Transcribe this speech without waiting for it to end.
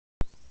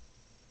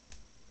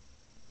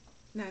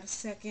Not a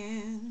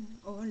second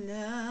or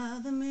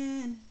another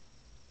minute,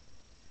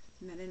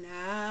 not an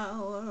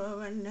hour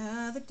or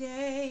another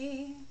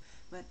day,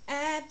 but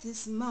at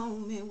this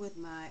moment with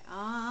my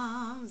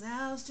arms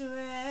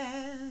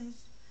outstretched,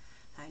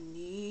 I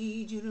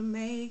need you to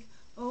make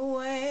a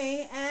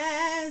way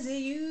as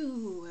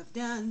you have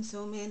done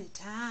so many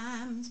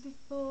times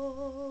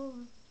before.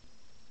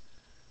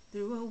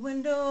 Through a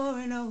window or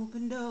an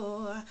open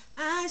door,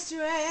 I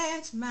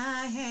stretch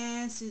my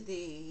hands to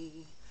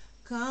thee.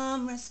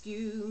 Come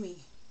rescue me.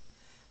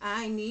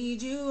 I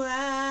need you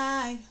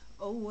right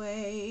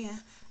away.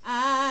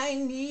 I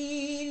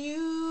need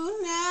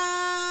you now.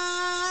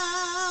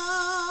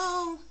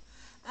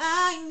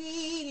 I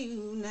need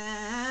you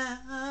now.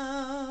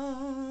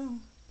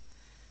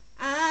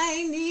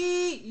 I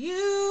need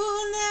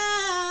you now.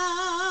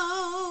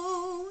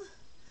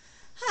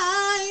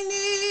 I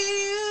need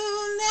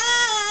you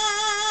now.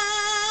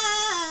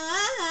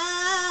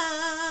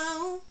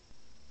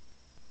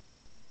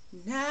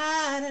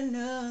 Not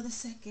another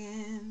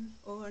second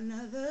or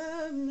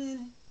another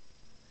minute,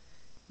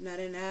 not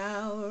an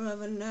hour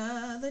of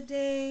another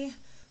day,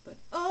 but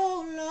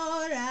oh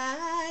Lord,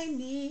 I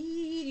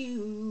need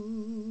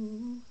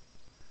you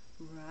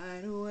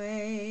right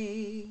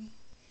away.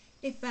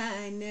 If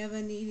I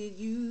never needed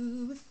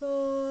you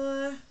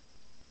before,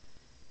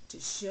 to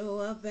show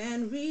up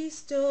and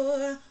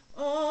restore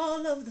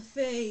all of the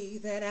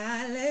faith that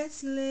I let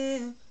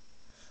slip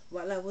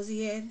while I was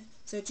yet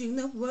searching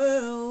the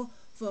world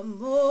for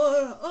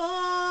more.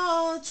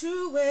 Oh,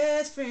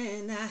 truest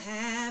friend I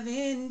have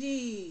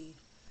indeed.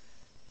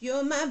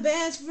 You're my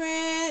best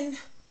friend,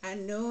 I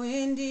know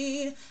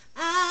indeed.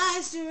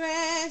 I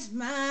stretch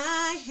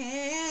my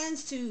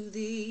hands to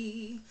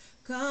thee.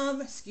 Come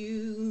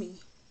rescue me.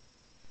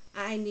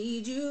 I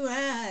need you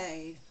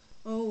right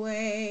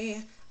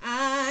away.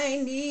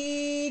 I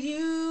need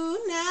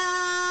you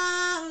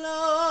now,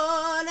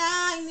 Lord.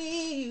 I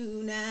need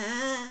you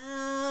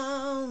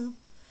now.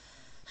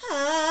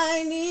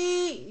 I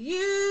need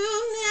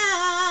you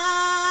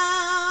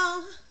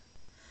now.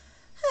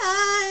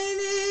 I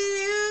need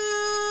you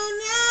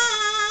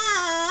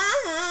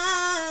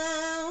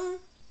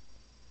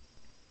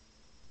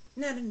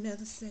now. Not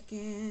another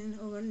second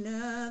or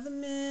another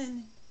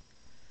minute,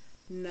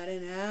 not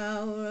an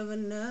hour of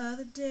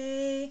another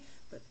day,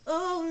 but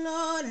oh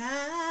Lord,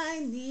 I